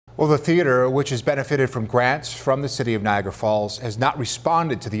Well, the theater, which has benefited from grants from the city of Niagara Falls, has not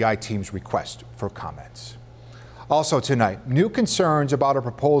responded to the I-Team's request for comments. Also tonight, new concerns about a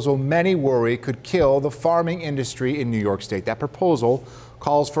proposal many worry could kill the farming industry in New York State. That proposal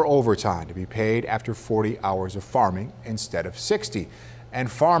calls for overtime to be paid after 40 hours of farming instead of 60.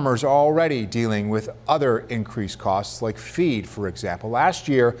 And farmers are already dealing with other increased costs like feed, for example. Last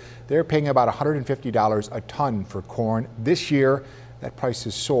year, they're paying about $150 a ton for corn. This year, that price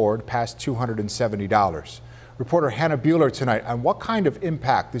has soared past $270. Reporter Hannah Buehler tonight on what kind of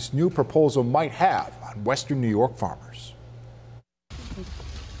impact this new proposal might have on Western New York farmers.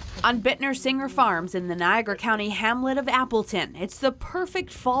 On Bittner Singer Farms in the Niagara County hamlet of Appleton, it's the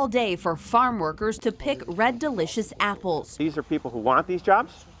perfect fall day for farm workers to pick red delicious apples. These are people who want these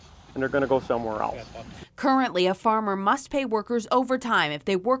jobs, and they're going to go somewhere else. Currently, a farmer must pay workers overtime if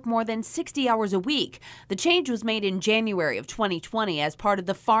they work more than 60 hours a week. The change was made in January of 2020 as part of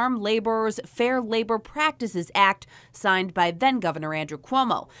the Farm Laborers Fair Labor Practices Act signed by then-Governor Andrew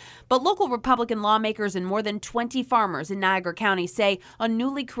Cuomo. But local Republican lawmakers and more than 20 farmers in Niagara County say a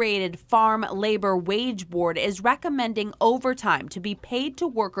newly created Farm Labor Wage Board is recommending overtime to be paid to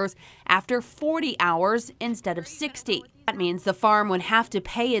workers after 40 hours instead of 60. That means the farm would have to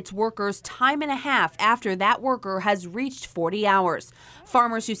pay its workers time and a half after that worker has reached 40 hours.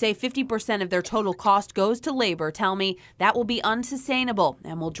 Farmers who say 50% of their total cost goes to labor tell me that will be unsustainable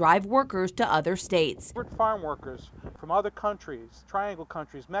and will drive workers to other states. Farm workers from other countries, triangle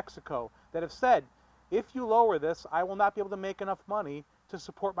countries, Mexico, that have said, if you lower this, I will not be able to make enough money to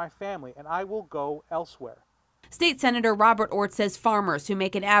support my family and I will go elsewhere. State Senator Robert Ortt says farmers who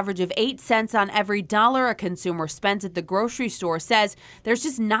make an average of 8 cents on every dollar a consumer spends at the grocery store says there's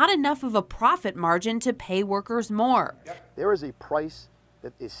just not enough of a profit margin to pay workers more. There is a price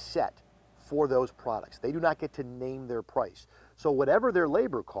that is set for those products. They do not get to name their price. So whatever their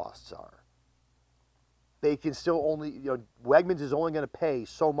labor costs are, they can still only, Wegmans is only going to pay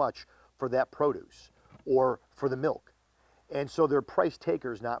so much for that produce or for the milk. And so they're price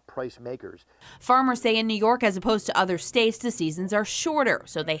takers, not price makers. Farmers say in New York, as opposed to other states, the seasons are shorter,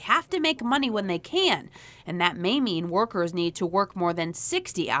 so they have to make money when they can. And that may mean workers need to work more than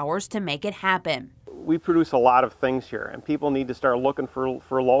 60 hours to make it happen. We produce a lot of things here, and people need to start looking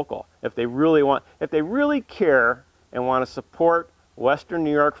for local. If they really care and want to support Western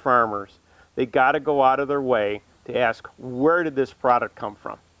New York farmers, they got to go out of their way to ask, where did this product come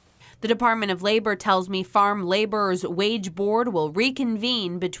from? The Department of Labor tells me Farm Laborers Wage Board will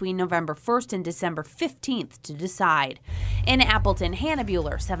reconvene between November 1st and December 15th to decide. In Appleton, Hannah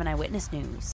Buehler, 7 Eyewitness News.